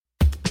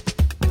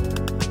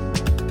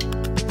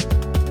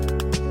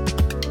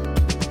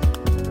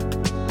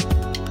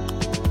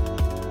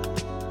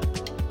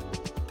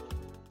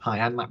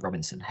I'm Matt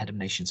Robinson, Head of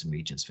Nations and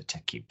Regions for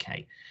Tech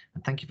UK,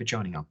 and thank you for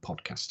joining our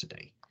podcast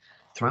today.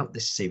 Throughout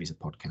this series of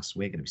podcasts,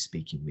 we're going to be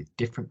speaking with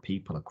different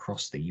people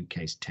across the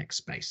UK's tech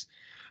space,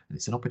 and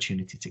it's an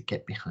opportunity to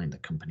get behind the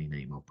company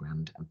name or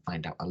brand and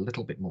find out a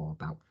little bit more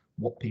about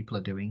what people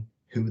are doing,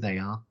 who they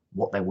are,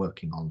 what they're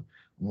working on,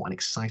 and what an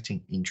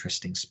exciting,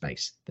 interesting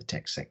space the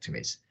tech sector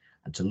is,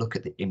 and to look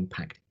at the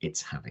impact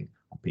it's having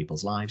on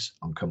people's lives,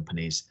 on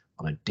companies,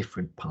 on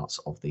different parts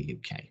of the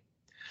UK.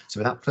 So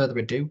without further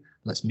ado,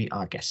 let's meet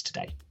our guest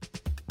today.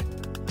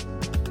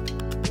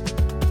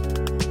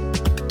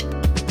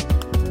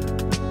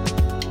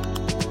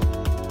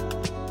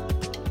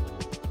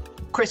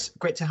 Chris,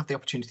 great to have the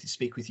opportunity to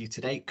speak with you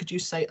today. Could you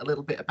say a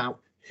little bit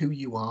about who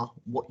you are,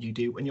 what you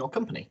do, and your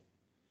company?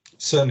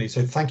 Certainly.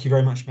 So thank you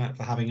very much, Matt,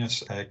 for having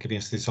us, giving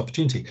us this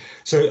opportunity.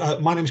 So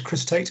my name is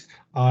Chris Tate.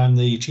 I'm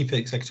the Chief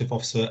Executive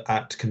Officer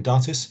at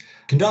Condatis.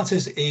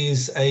 Condatis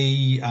is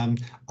a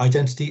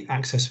identity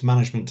access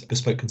management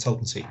bespoke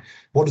consultancy.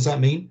 What does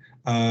that mean?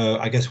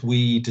 I guess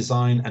we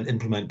design and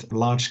implement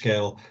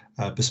large-scale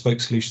bespoke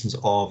solutions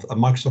of a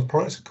Microsoft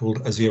product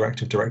called Azure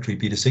Active Directory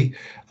B2C.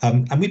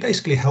 And we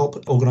basically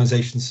help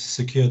organizations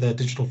secure their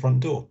digital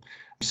front door.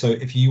 So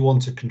if you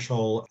want to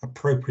control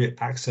appropriate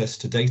access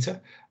to data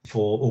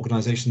for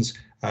organizations,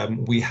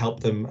 we help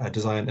them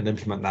design and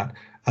implement that.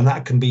 And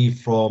that can be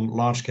from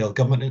large-scale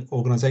government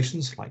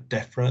organizations like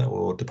DEFRA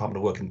or Department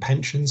of Work and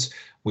Pensions.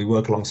 We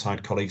work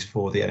alongside colleagues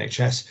for the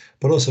NHS,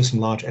 but also some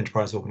large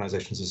enterprise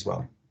organizations as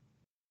well.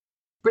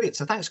 Brilliant.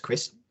 So thanks,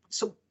 Chris.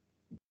 So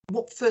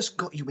what first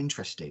got you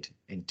interested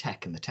in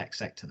tech and the tech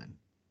sector then?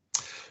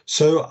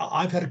 So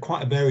I've had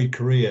quite a varied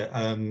career.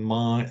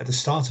 At the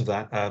start of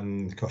that,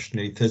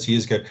 nearly 30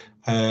 years ago,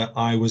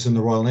 I was in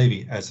the Royal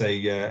Navy as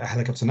a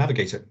helicopter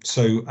navigator.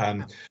 So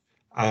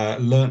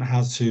learned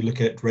how to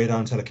look at radar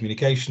and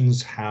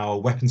telecommunications, how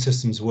weapon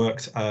systems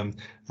worked, and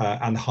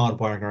the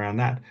hardwiring around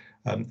that.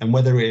 And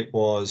whether it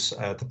was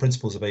the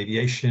principles of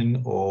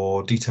aviation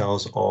or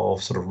details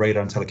of sort of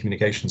radar and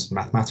telecommunications and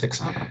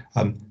mathematics,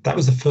 that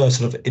was the first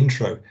sort of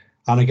intro.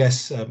 And I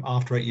guess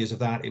after 8 years of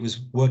that, it was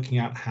working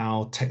out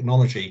how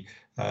technology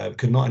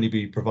could not only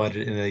be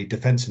provided in a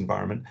defense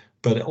environment,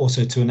 but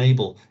also to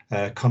enable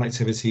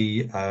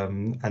connectivity.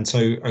 And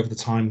so over the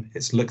time,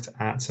 it's looked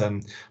at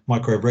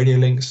microwave radio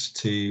links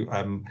to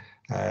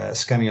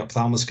scanning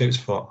ophthalmoscopes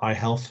for eye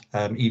health,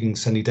 even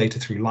sending data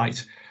through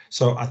light.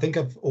 So I think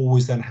I've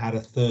always then had a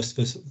thirst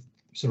for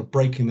sort of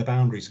breaking the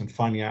boundaries and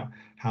finding out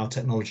how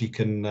technology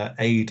can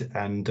aid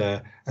and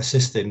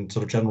assist in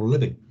sort of general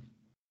living.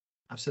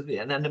 Absolutely.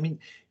 And I mean,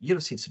 you'll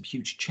have seen some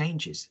huge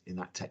changes in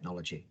that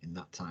technology in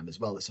that time as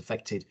well that's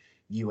affected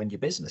you and your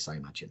business, I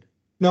imagine.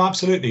 No,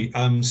 absolutely.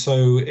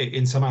 So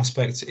in some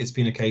aspects, it's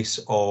been a case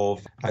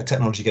of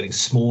technology getting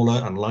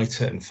smaller and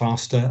lighter and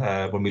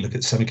faster when we look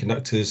at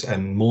semiconductors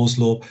and Moore's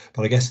law.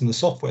 But I guess in the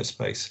software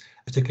space,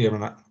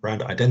 particularly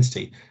around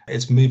identity,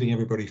 it's moving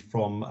everybody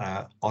from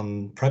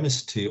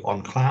on-premise to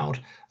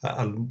on-cloud,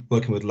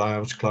 working with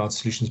large cloud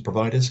solutions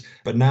providers.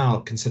 But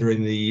now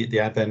considering the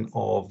advent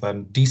of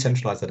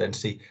decentralized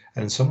identity,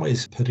 and in some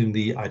ways putting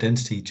the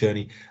identity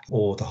journey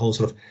or the whole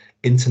sort of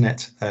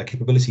internet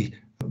capability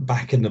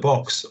back in the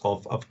box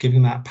of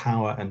giving that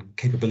power and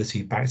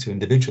capability back to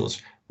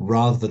individuals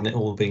rather than it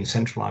all being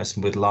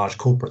centralized with large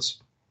corporates.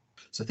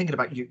 So thinking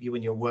about you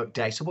and your work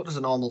day, so what does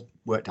a normal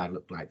work day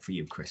look like for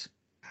you, Chris?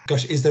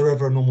 Gosh, is there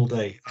ever a normal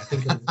day? I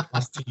think in the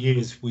last 2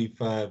 years, we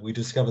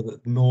discovered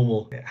that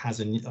normal has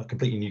a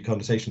completely new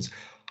connotations.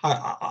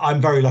 I'm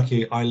very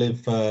lucky. I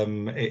live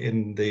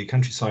in the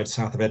countryside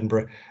south of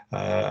Edinburgh,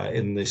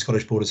 in the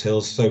Scottish Borders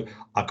Hills. So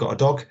I've got a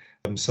dog.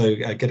 So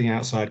getting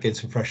outside, getting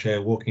some fresh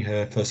air, walking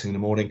her first thing in the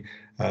morning.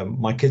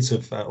 My kids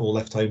have all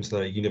left home to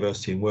their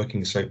university and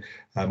working. So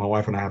my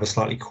wife and I have a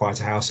slightly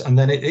quieter house. And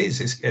then it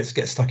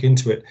gets stuck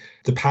into it.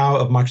 The power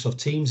of Microsoft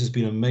Teams has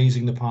been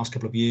amazing the past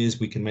couple of years.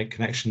 We can make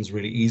connections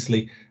really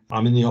easily.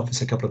 I'm in the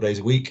office a couple of days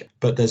a week,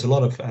 but there's a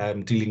lot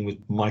of dealing with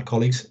my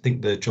colleagues. I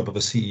think the job of a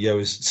CEO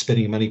is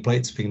spinning many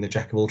plates, being the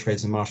jack of all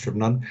trades and master of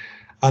none.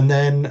 And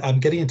then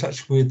getting in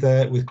touch with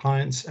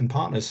clients and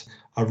partners.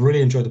 I've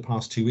really enjoyed the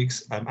past 2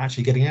 weeks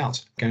actually getting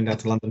out, going down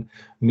to London,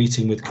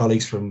 meeting with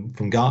colleagues from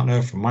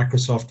Gartner, from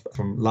Microsoft,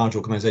 from large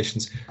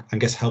organizations,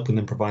 and guess helping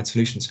them provide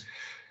solutions.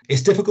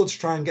 It's difficult to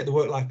try and get the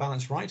work-life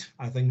balance right.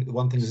 I think the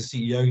one thing as a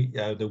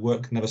CEO, the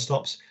work never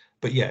stops.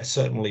 But yeah,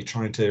 certainly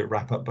trying to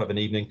wrap up of an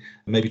evening,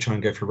 maybe try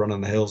and go for a run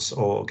on the hills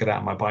or get out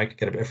on my bike,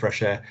 get a bit of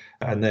fresh air.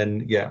 And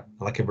then, yeah,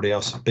 like everybody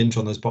else, binge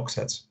on those box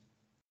sets.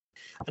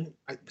 And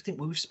I think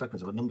we've spoken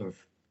to a number of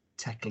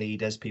tech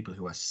leaders, people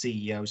who are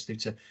CEOs, through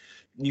to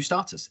new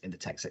starters in the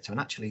tech sector.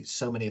 And actually,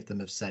 so many of them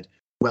have said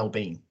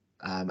well-being.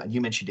 And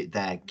you mentioned it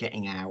there,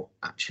 getting out,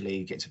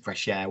 actually getting some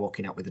fresh air,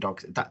 walking out with the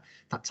dog,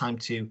 that time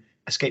to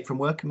escape from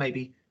work and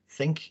maybe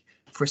think.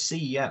 For a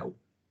CEO,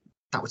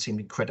 that would seem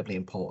incredibly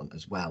important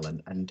as well.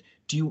 And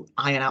do you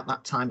iron out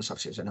that time, so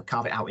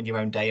carve it out in your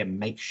own day and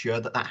make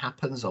sure that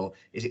happens, or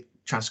is it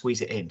trying to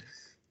squeeze it in?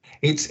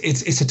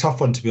 It's a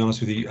tough one, to be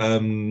honest with you.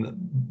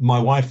 My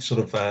wife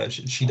sort of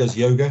she does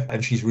yoga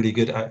and she's really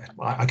good.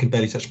 I can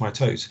barely touch my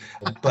toes,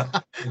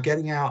 but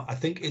getting out, I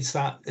think it's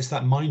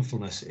that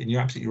mindfulness. And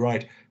you're absolutely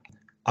right.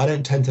 I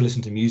don't tend to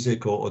listen to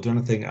music or do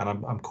anything, and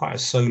I'm quite a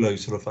solo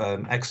sort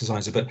of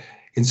exerciser. But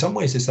in some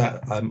ways, it's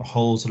that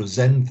whole sort of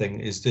Zen thing,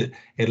 is that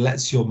it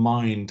lets your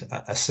mind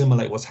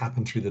assimilate what's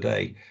happened through the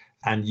day,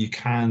 and you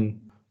can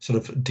sort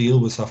of deal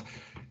with stuff.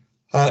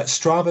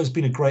 Strava has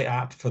been a great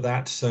app for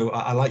that. So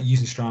I like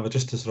using Strava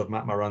just to sort of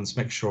map my runs,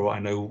 make sure I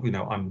know,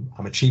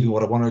 I'm achieving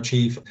what I want to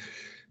achieve.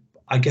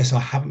 I guess I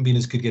haven't been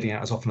as good getting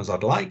out as often as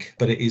I'd like,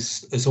 but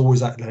it's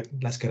always that, like,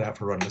 let's get out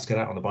for a run, let's get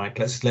out on the bike,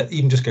 let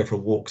even just go for a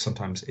walk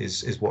sometimes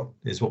is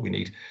what we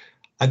need.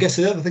 I guess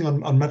the other thing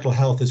on mental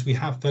health is we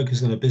have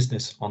focused on a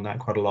business on that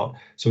quite a lot.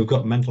 So we've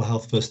got mental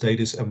health first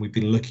aiders, and we've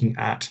been looking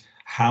at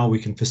how we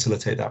can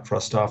facilitate that for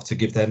our staff to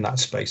give them that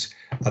space,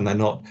 and they're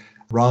not,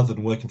 rather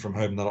than working from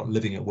home, they're not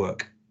living at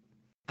work.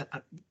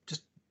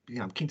 Just,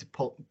 I'm keen to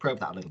probe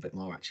that a little bit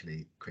more,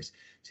 actually, Chris.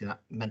 See that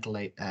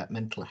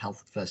mental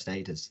health first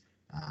aiders.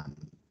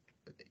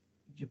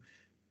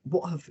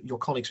 What have your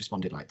colleagues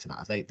responded like to that?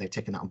 Have they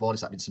taken that on board?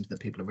 Has that been something that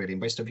people have really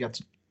embraced? Have you had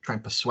to try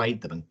and persuade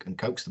them and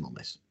coax them on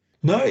this?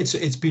 No,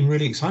 it's been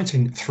really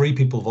exciting. 3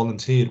 people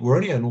volunteered. We're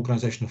only an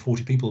organisation of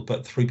 40 people,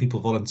 but 3 people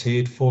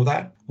volunteered for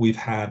that. We've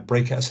had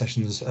breakout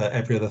sessions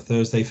every other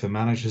Thursday for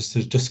managers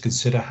to just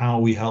consider how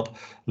we help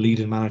lead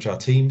and manage our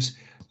teams.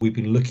 We've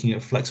been looking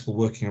at flexible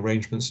working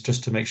arrangements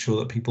just to make sure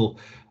that people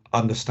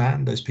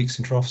understand those peaks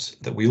and troughs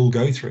that we all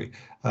go through.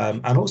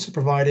 And also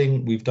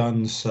we've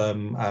done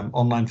some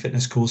online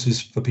fitness courses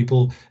for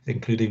people,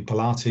 including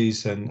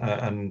Pilates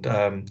and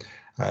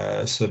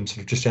some sort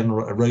of just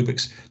general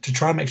aerobics, to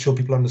try and make sure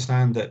people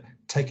understand that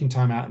taking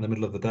time out in the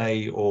middle of the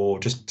day or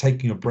just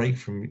taking a break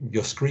from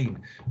your screen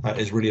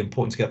is really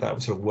important to get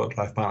that sort of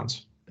work-life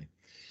balance.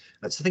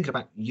 So thinking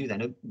about you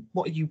then,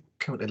 what are you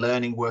currently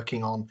learning,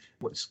 working on?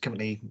 What's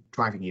currently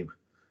driving you?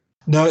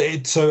 No,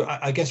 so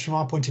I guess from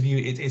our point of view,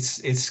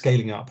 it's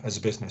scaling up as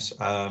a business.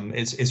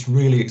 It's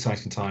really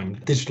exciting time.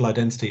 Digital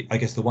identity, I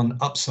guess the one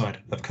upside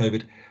of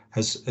COVID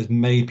has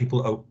made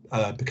people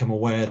become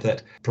aware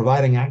that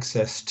providing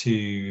access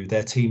to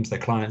their teams, their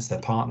clients, their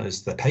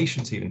partners, their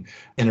patients even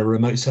in a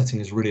remote setting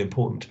is really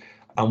important.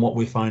 And what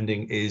we're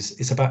finding is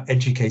it's about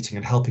educating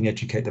and helping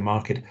educate the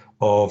market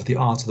of the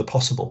art of the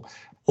possible.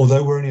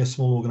 Although we're only a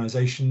small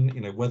organisation,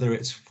 whether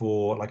it's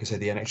for, like I say,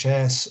 the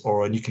NHS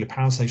or a nuclear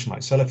power station like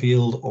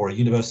Sellafield or a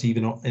university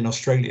even in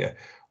Australia,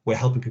 we're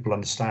helping people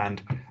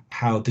understand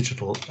how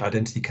digital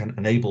identity can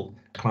enable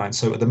clients.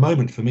 So at the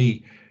moment, for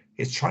me,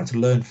 it's trying to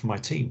learn from my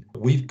team.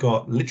 We've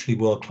got literally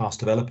world-class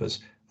developers,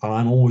 and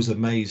I'm always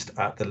amazed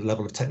at the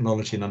level of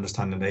technology and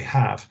understanding they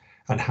have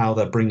and how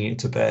they're bringing it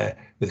to bear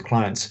with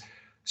clients.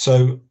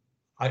 So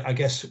I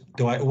guess,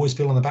 do I always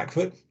feel on the back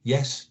foot?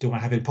 Yes. Do I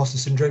have imposter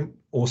syndrome?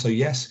 Also,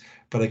 yes.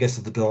 But I guess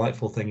the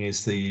delightful thing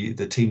is the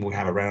team we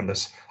have around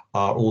us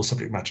are all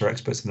subject matter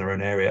experts in their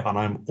own area. And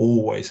I'm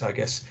always, I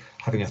guess,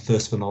 having a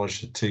thirst for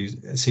knowledge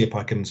to see if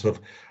I can sort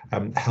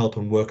of help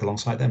and work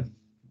alongside them.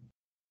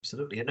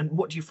 Absolutely. And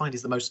what do you find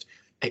is the most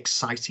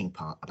exciting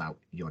part about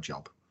your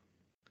job?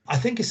 I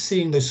think it's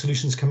seeing those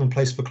solutions come in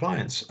place for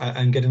clients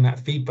and getting that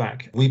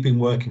feedback. We've been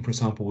working, for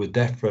example, with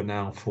DEFRA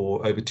now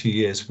for over 2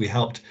 years. We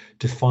helped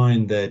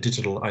define their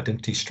digital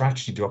identity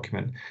strategy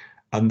document.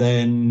 And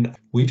then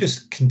we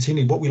just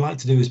continue. What we like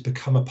to do is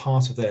become a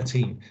part of their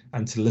team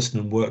and to listen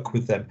and work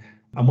with them.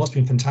 And what's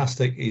been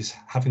fantastic is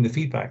having the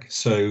feedback.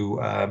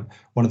 So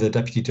one of the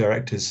deputy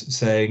directors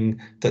saying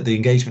that the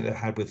engagement they've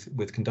had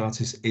with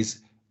Condatis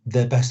is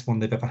their best one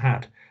they've ever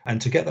had.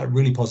 And to get that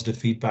really positive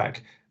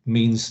feedback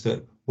means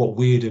that what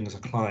we're doing as a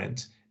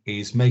client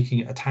is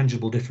making a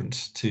tangible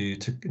difference to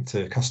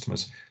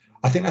customers.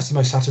 I think that's the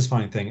most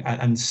satisfying thing,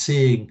 and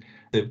seeing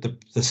the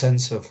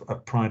sense of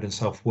pride and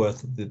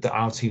self-worth that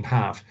our team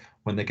have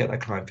when they get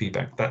that client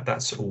feedback,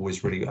 that's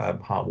always really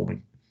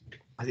heartwarming.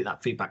 I think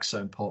that feedback's so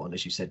important,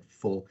 as you said,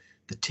 for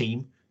the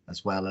team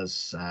as well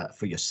as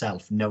for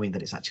yourself, knowing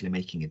that it's actually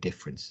making a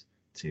difference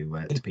to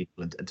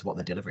people and to what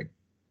they're delivering.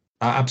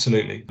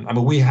 Absolutely. I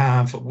mean,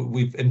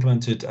 we've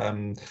implemented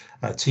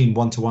team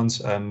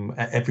one-to-ones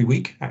every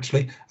week,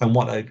 actually. And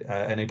what it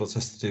enables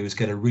us to do is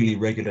get a really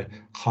regular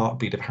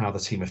heartbeat of how the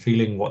team are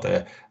feeling, what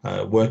they're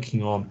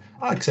working on.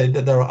 I'd say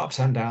that there are ups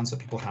and downs that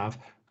people have,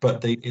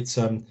 but it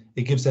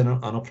gives them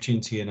an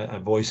opportunity and a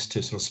voice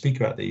to sort of speak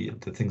about the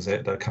things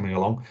that are coming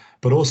along,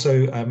 but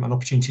also an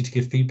opportunity to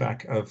give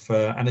feedback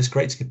and it's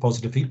great to give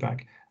positive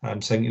feedback,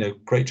 saying,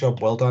 great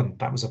job, well done,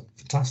 that was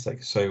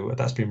fantastic. So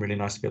that's been really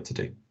nice to be able to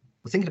do.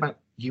 We're thinking about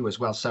you as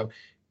well. So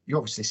you're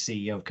obviously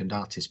CEO of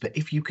Condatis, but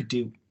if you could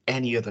do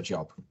any other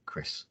job,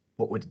 Chris,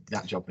 what would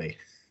that job be?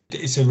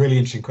 It's a really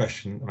interesting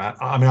question, Matt.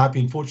 I mean, I've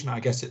been fortunate, I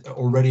guess,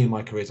 already in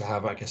my career to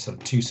have, I guess, sort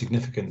of 2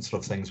 significant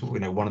sort of things,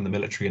 one in the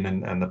military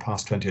and the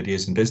past 20 odd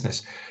years in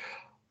business.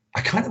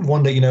 I kind of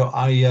wonder,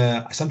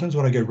 I sometimes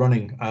when I go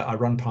running, I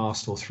run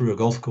past or through a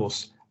golf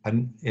course,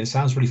 And it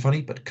sounds really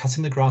funny, but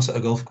cutting the grass at a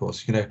golf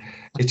course,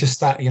 it's just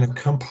that,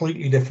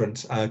 completely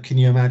different. Can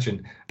you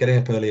imagine getting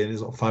up early and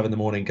it's 5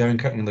 a.m, going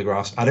cutting the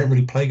grass? I don't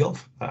really play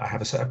golf. I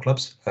have a set of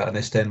clubs and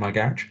they stay in my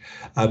garage.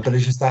 But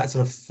it's just that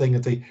sort of thing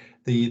of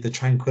the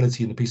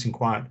tranquility and the peace and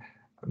quiet.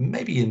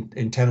 Maybe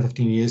in 10 or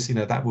 15 years,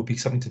 that would be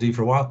something to do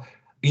for a while.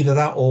 Either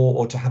that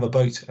or to have a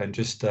boat and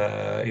just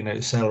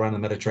sail around the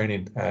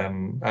Mediterranean.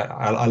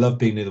 I love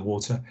being near the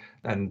water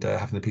and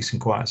having the peace and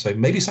quiet. So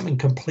maybe something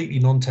completely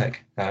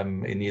non-tech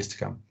in years to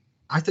come.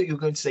 I thought you were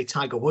going to say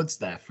Tiger Woods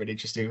there for an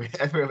interesting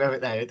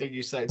moment there. I think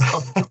you said,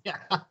 yeah.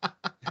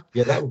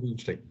 Yeah, that would be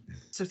interesting.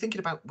 So thinking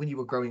about when you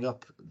were growing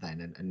up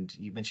then, and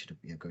you mentioned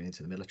going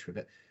into the military,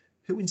 but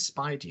who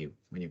inspired you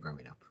when you were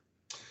growing up?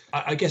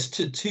 I guess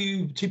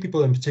two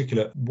people in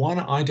particular. One,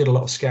 I did a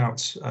lot of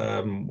scouts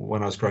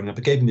when I was growing up.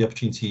 It gave me the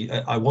opportunity.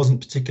 I wasn't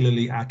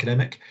particularly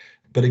academic,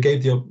 but it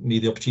gave me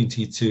the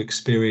opportunity to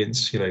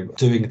experience,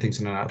 doing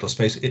things in an outdoor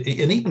space, and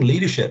even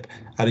leadership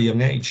at a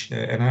young age.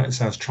 And I know it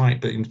sounds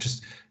trite, but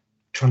just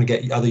trying to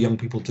get other young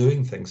people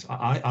doing things.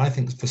 I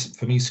think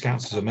for me,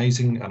 scouts is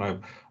amazing, and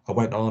I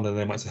went on and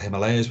then went to the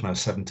Himalayas when I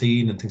was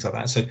 17 and things like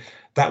that. So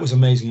that was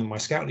amazing. And my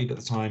scout leader at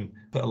the time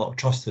put a lot of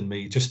trust in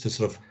me just to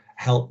sort of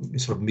help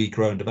me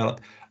grow and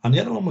develop. And the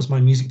other one was my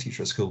music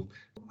teacher at school.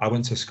 I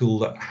went to a school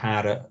that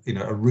had a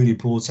really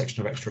broad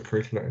section of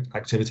extracurricular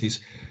activities.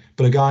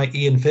 But a guy,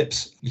 Ian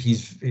Phipps,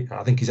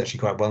 I think he's actually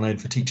quite well known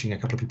for teaching a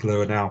couple of people who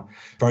are now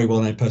very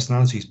well known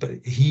personalities.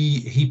 But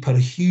he put a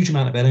huge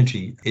amount of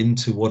energy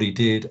into what he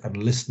did and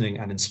listening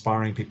and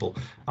inspiring people.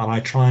 And I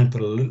try and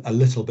put a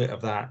little bit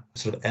of that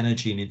sort of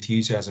energy and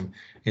enthusiasm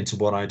into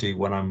what I do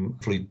when I'm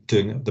fully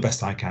doing the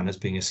best I can as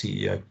being a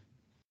CEO.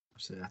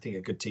 So I think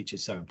a good teacher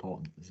is so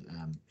important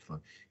for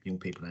young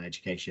people in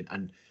education,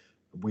 and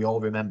we all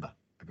remember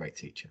a great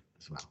teacher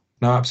as well.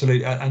 No,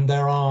 absolutely. And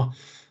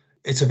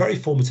it's a very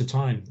formative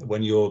time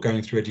when you're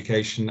going through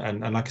education.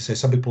 And like I say,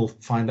 some people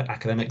find that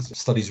academic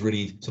studies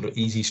really sort of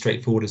easy,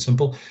 straightforward and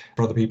simple.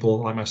 For other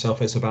people like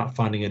myself, it's about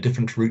finding a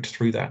different route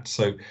through that.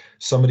 So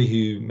somebody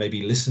who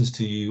maybe listens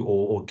to you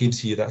or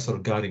gives you that sort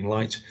of guiding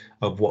light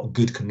of what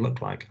good can look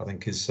like, I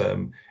think is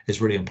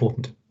really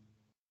important.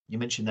 You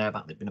mentioned there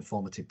about it being a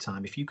formative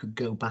time. If you could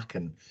go back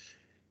and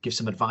give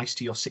some advice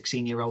to your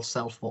 16-year-old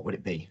self, what would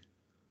it be?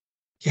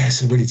 Yeah,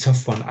 it's a really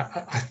tough one.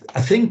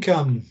 I think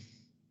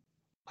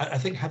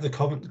have the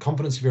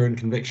confidence of your own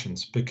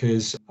convictions,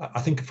 because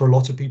I think for a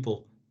lot of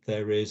people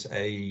there is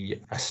a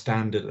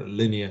standard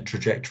linear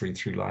trajectory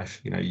through life.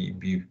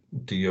 You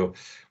do your,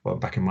 well,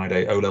 back in my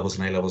day, O levels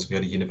and A levels, go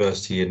to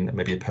university and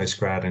maybe a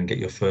postgrad and get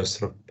your first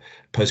sort of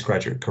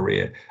postgraduate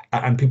career,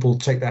 and people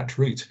take that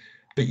route.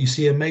 But you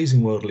see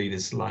amazing world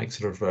leaders like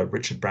sort of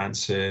Richard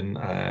Branson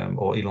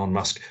or Elon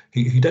Musk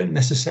who don't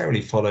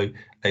necessarily follow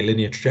a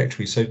linear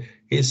trajectory. So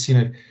it's,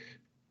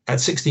 at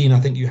 16, I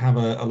think you have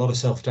a lot of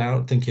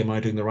self-doubt, thinking, am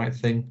I doing the right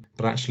thing?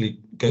 But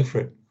actually go for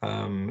it.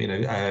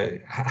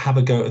 Have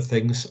a go at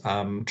things.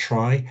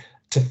 Try.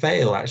 To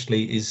fail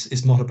actually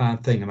is not a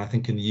bad thing. And I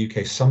think in the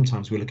UK,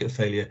 sometimes we look at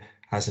failure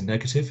as a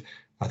negative.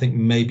 I think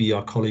maybe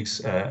our colleagues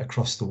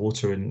across the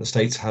water in the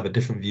States have a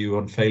different view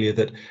on failure,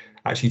 that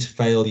actually to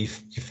fail, you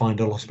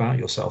find a lot about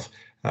yourself.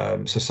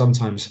 So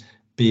sometimes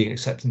being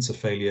acceptance of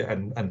failure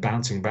and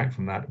bouncing back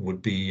from that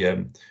would be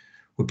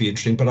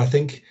interesting. But I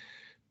think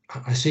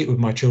I see it with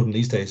my children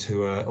these days,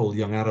 who are all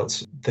young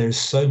adults. There's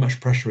so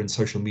much pressure in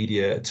social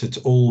media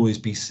to always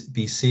be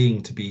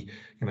seeing, to be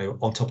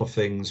on top of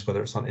things,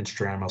 whether it's on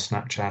Instagram or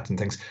Snapchat and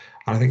things.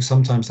 And I think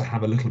sometimes to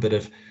have a little bit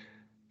of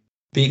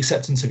the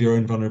acceptance of your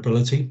own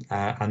vulnerability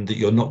and that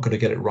you're not going to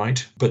get it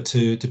right, but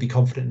to be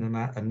confident in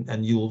that,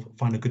 and you'll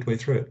find a good way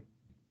through it.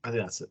 I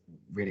think that's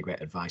really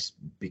great advice,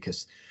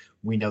 because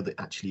we know that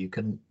actually you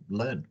can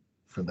learn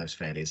from those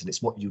failures, and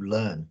it's what you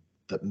learn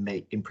that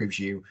improves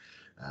you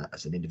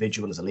as an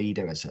individual, as a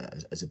leader, as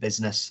a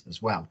business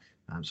as well.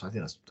 So I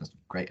think that's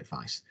great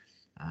advice.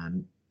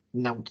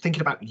 Now,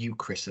 thinking about you,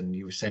 Chris, and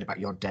you were saying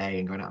about your day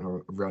and going out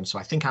on a run, so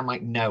I think I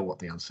might know what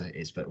the answer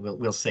is, but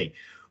we'll see.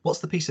 What's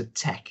the piece of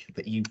tech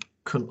that you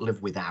couldn't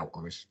live without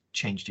or has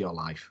changed your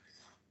life?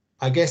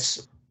 I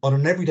guess on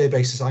an everyday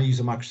basis, I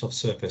use a Microsoft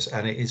Surface,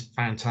 and it is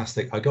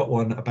fantastic. I got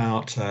one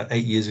about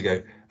 8 years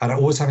ago, and I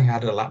always having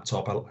had a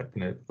laptop. I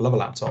love a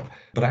laptop,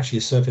 but actually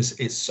a Surface,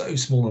 it's so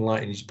small and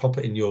light, and you just pop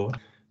it in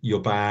your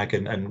bag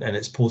and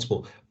it's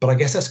portable. But I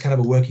guess that's kind of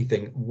a worky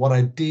thing. What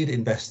I did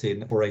invest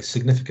in for a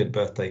significant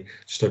birthday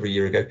just over a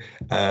year ago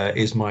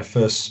is my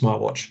first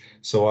smartwatch.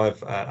 So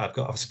I've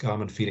got a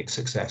Garmin Fenix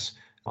Success.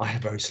 I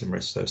have very slim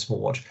wrists, so a small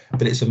watch,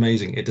 but it's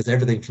amazing. It does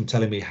everything from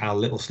telling me how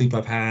little sleep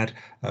I've had,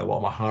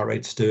 what my heart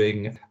rate's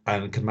doing,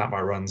 and can map my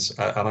runs.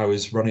 And I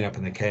was running up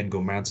in the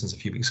Cairngorm Mountains a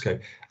few weeks ago,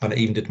 and it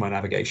even did my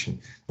navigation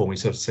for me,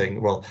 sort of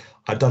saying, well,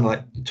 I've done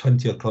like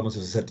 20 odd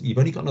kilometers. I said, you've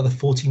only got another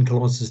 14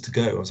 kilometers to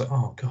go. I was like,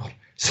 oh God.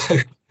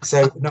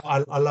 So no,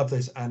 I love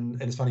this.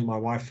 And it's funny, my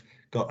wife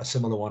got a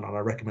similar one and I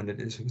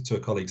recommended it to a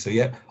colleague. So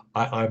yeah,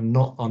 I'm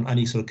not on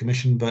any sort of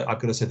commission, but I've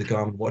got to say the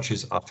Garmin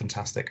watches are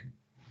fantastic.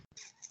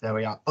 There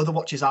we are. Other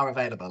watches are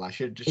available. I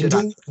should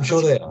I'm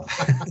sure they are.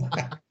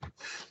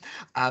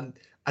 And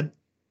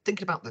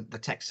thinking about the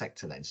tech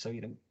sector then, so,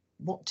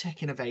 what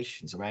tech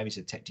innovations or areas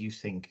of tech do you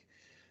think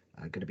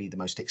are going to be the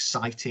most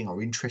exciting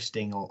or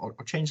interesting or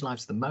change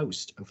lives the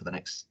most over the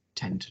next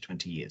 10 to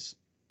 20 years?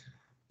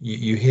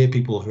 You hear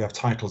people who have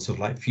titles of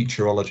like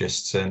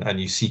futurologists,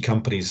 and you see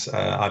companies.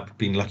 I've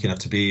been lucky enough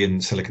to be in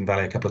Silicon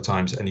Valley a couple of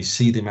times, and you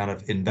see the amount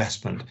of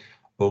investment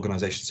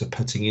organizations are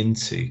putting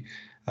into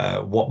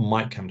what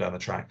might come down the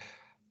track.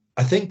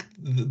 I think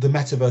the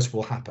metaverse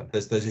will happen.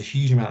 There's a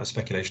huge amount of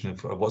speculation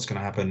of what's going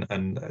to happen,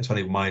 and it's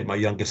funny. My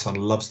youngest son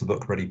loves the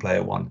book Ready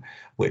Player One,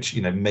 which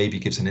maybe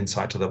gives an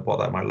insight to what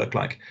that might look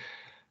like.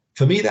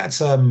 For me, that's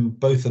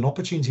both an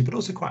opportunity, but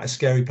also quite a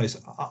scary place.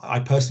 I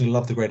personally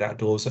love the great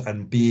outdoors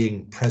and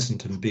being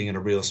present and being in a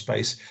real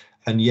space.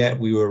 And yet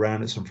we were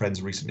around at some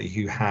friends recently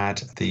who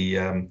had the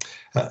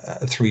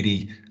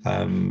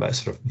 3D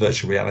sort of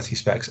virtual reality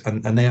specs,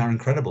 and they are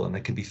incredible and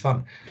they can be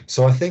fun.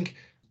 So I think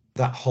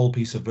that whole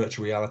piece of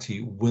virtual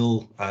reality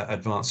will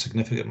advance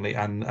significantly,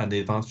 and the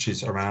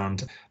advantages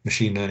around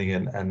machine learning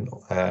and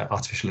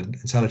artificial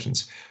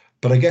intelligence.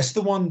 But I guess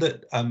the one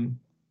that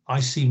I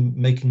see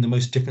making the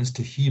most difference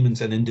to humans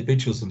and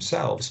individuals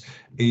themselves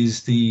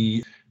is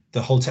the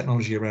whole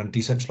technology around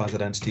decentralized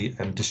identity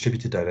and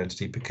distributed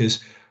identity,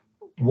 because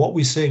what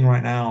we're seeing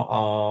right now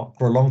are,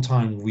 for a long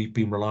time, we've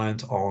been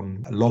reliant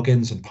on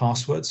logins and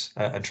passwords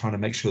and trying to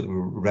make sure that we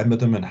remember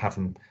them and have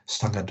them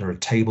stuck under a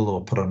table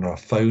or put under a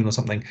phone or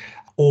something,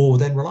 or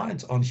then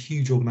reliant on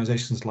huge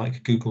organizations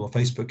like Google or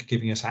Facebook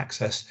giving us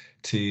access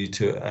to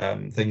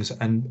things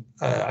and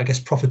I guess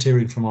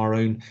profiteering from our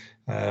own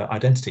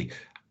identity.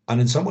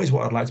 And in some ways,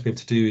 what I'd like to be able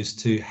to do is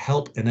to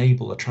help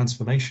enable a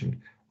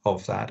transformation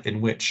of that,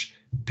 in which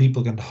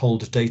people can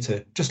hold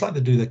data just like they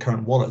do their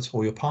current wallet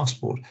or your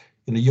passport.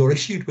 You're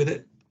issued with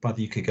it by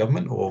the UK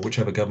government or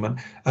whichever government,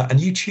 and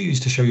you choose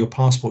to show your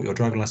passport, your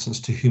driving license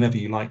to whomever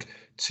you like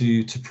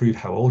to prove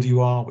how old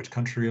you are, which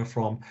country you're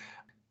from.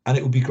 And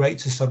it would be great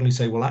to suddenly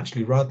say, well,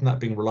 actually, rather than that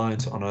being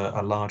reliant on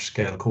a large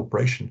scale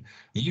corporation,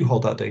 you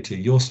hold that data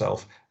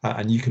yourself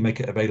and you can make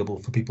it available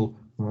for people,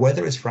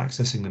 whether it's for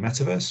accessing the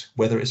metaverse,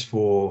 whether it's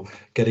for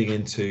getting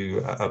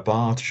into a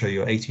bar to show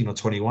you're 18 or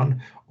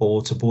 21,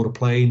 or to board a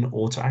plane,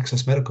 or to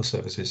access medical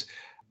services.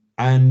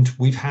 And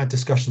we've had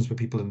discussions with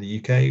people in the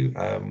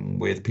UK,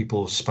 with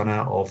people spun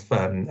out of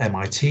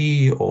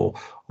MIT or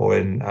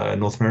in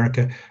North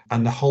America,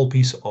 and the whole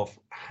piece of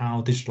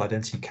how digital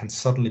identity can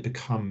suddenly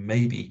become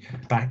maybe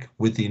back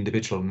with the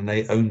individual and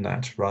they own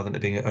that rather than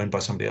it being owned by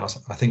somebody else,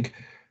 I think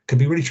could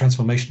be really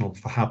transformational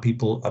for how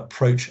people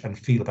approach and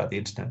feel about the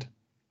internet.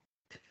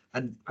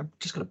 And I'm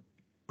just going to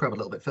probe a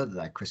little bit further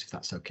there, Chris, if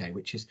that's okay,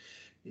 which is,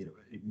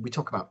 we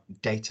talk about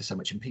data so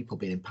much and people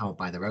being empowered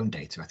by their own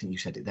data. I think you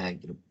said it there,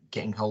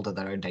 getting hold of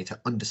their own data,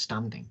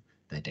 understanding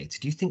their data.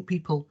 Do you think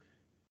people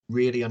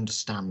really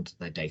understand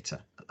their data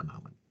at the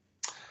moment?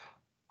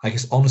 I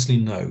guess honestly,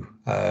 no.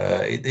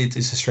 It's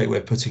a straight way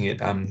of putting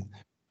it.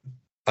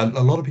 A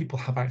lot of people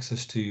have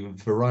access to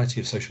a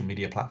variety of social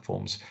media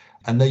platforms,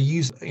 and they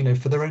use,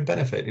 for their own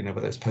benefit,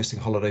 whether it's posting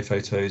holiday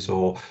photos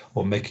or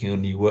making a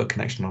new work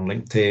connection on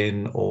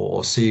LinkedIn,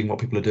 or seeing what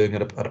people are doing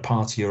at a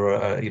party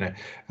or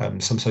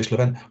some social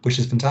event, which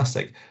is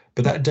fantastic.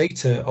 But that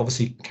data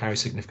obviously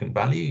carries significant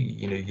value.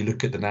 You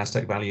look at the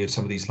NASDAQ value of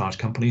some of these large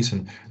companies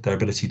and their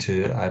ability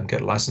to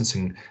get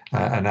licensing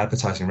and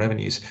advertising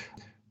revenues.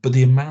 But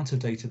the amount of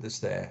data that's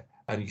there,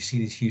 and you see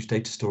these huge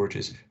data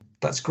storages,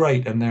 that's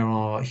great, and there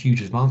are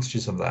huge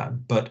advantages of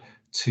that. But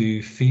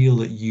to feel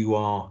that you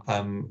are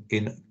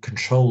in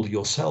control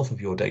yourself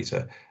of your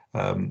data,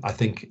 I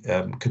think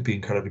could be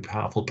incredibly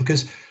powerful,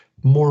 because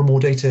more and more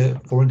data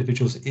for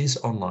individuals is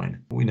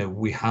online.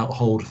 We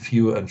hold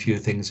fewer and fewer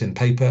things in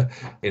paper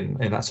in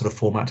that sort of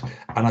format.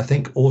 And I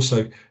think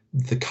also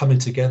the coming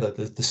together,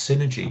 the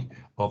synergy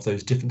of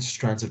those different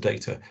strands of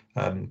data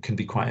can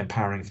be quite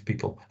empowering for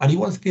people. And you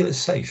want to feel it's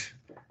safe.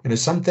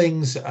 Some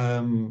things,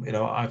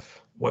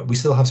 we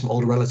still have some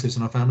older relatives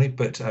in our family,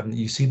 but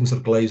you see them sort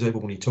of glaze over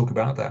when you talk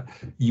about that.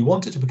 You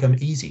want it to become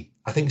easy.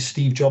 I think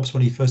Steve Jobs,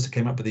 when he first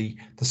came up with the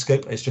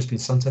scope, it's just been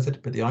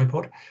sunsetted, but the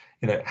iPod,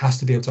 it has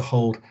to be able to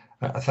hold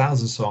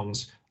 1,000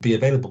 songs, be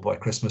available by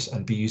Christmas,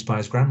 and be used by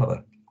his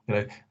grandmother.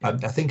 I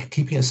think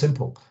keeping it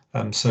simple.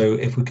 So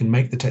if we can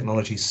make the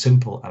technology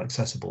simple and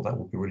accessible, that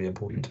will be really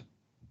important.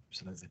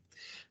 Absolutely.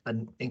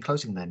 And in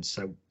closing then,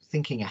 so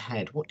thinking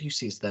ahead, what do you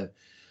see as the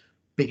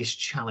biggest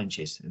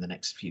challenges in the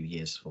next few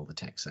years for the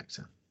tech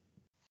sector?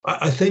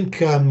 I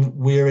think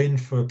we're in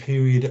for a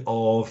period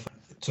of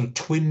sort of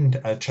twin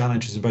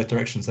challenges in both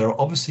directions. There are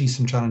obviously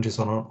some challenges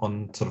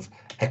on sort of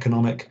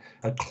economic,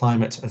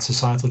 climate and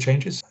societal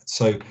changes.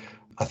 So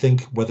I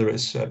think whether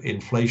it's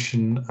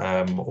inflation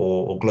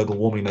or global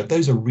warming,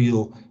 those are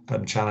real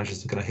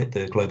challenges that are going to hit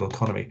the global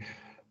economy.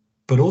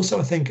 But also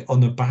I think on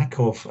the back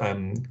of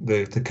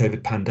the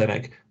COVID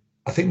pandemic,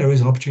 I think there is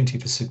an opportunity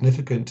for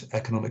significant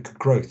economic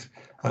growth.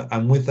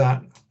 And with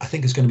that, I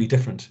think it's going to be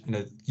different.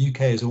 The UK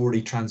has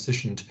already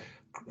transitioned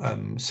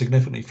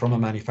significantly from a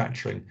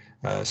manufacturing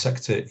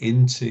sector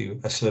into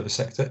a service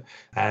sector,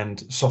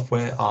 and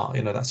software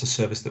that's a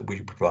service that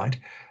we provide.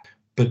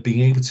 but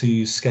being able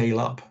to scale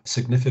up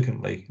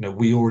significantly.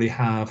 We already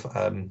have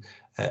a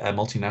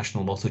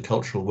multinational,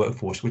 multicultural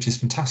workforce, which is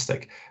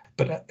fantastic.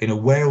 But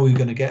where are we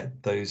going to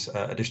get those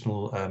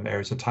additional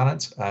areas of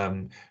talent?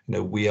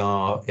 We're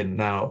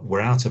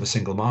out of a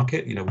single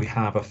market. We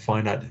have a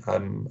finite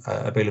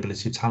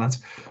availability of talent.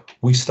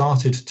 We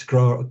started to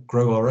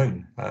grow our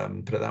own.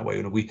 Put it that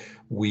way.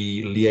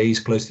 We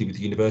liaise closely with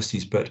the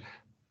universities, but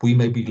we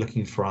may be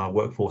looking for our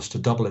workforce to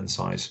double in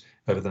size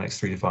over the next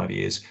 3 to 5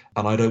 years.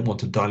 And I don't want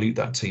to dilute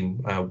that team.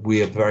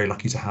 We are very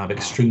lucky to have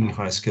extremely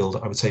high skilled,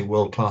 I would say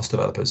world-class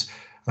developers.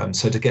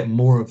 So to get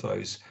more of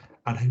those,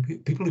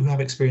 and people who have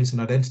experience in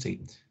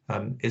identity,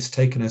 it's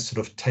taken us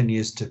sort of 10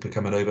 years to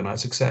become an overnight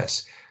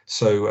success.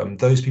 So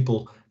those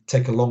people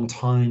take a long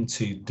time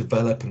to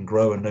develop and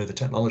grow and know the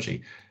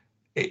technology.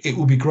 It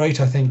would be great,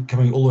 I think,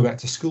 coming all the way back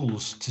to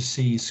schools, to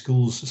see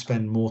schools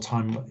spend more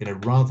time,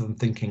 rather than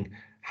thinking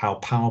how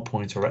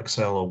PowerPoint or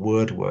Excel or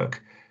Word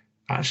work.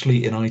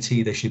 Actually, in IT,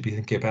 they should be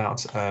thinking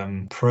about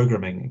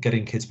programming,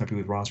 getting kids maybe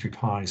with Raspberry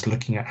Pis,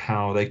 looking at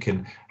how they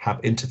can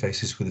have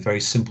interfaces with very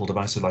simple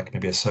devices like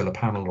maybe a solar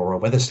panel or a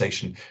weather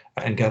station,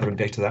 and gathering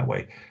data that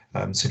way.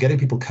 So getting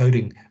people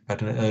coding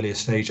at an earlier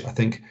stage, I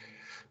think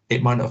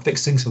it might not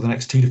fix things for the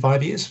next 2 to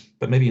 5 years,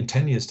 but maybe in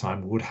 10 years'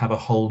 time, we would have a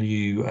whole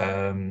new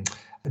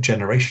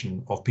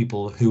generation of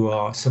people who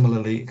are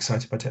similarly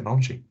excited by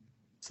technology.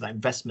 So that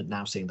investment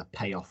now seeing the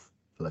payoff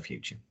for the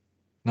future.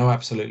 No,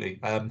 absolutely.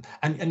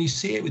 And you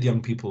see it with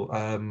young people.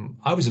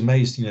 I was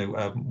amazed,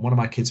 one of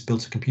my kids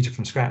built a computer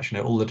from scratch,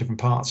 all the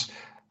different parts.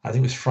 I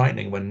think it was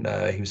frightening when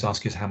he was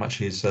asking us how much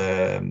his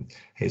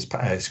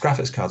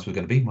graphics cards were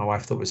going to be. My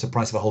wife thought it was the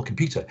price of a whole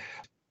computer.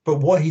 But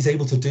what he's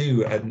able to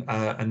do,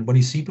 and when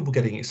you see people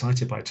getting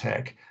excited by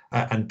tech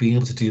and being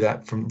able to do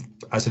that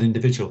as an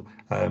individual,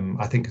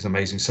 I think is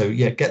amazing. So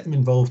yeah, get them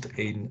involved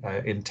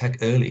in tech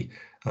early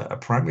at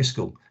primary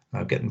school.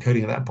 Get them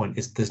coding at that point.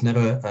 There's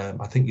never,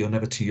 I think you're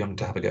never too young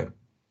to have a go.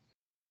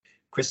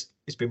 Chris,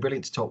 it's been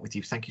brilliant to talk with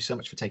you. Thank you so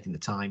much for taking the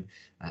time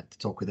to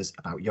talk with us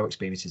about your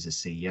experiences as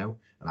CEO,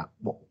 about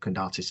what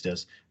Condatis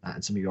does,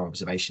 and some of your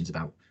observations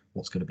about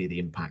what's going to be the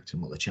impact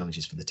and what the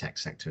challenges for the tech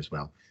sector as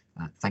well.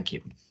 Thank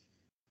you.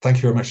 Thank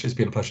you very much. It's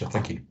been a pleasure.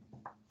 Thank you.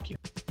 Thank you.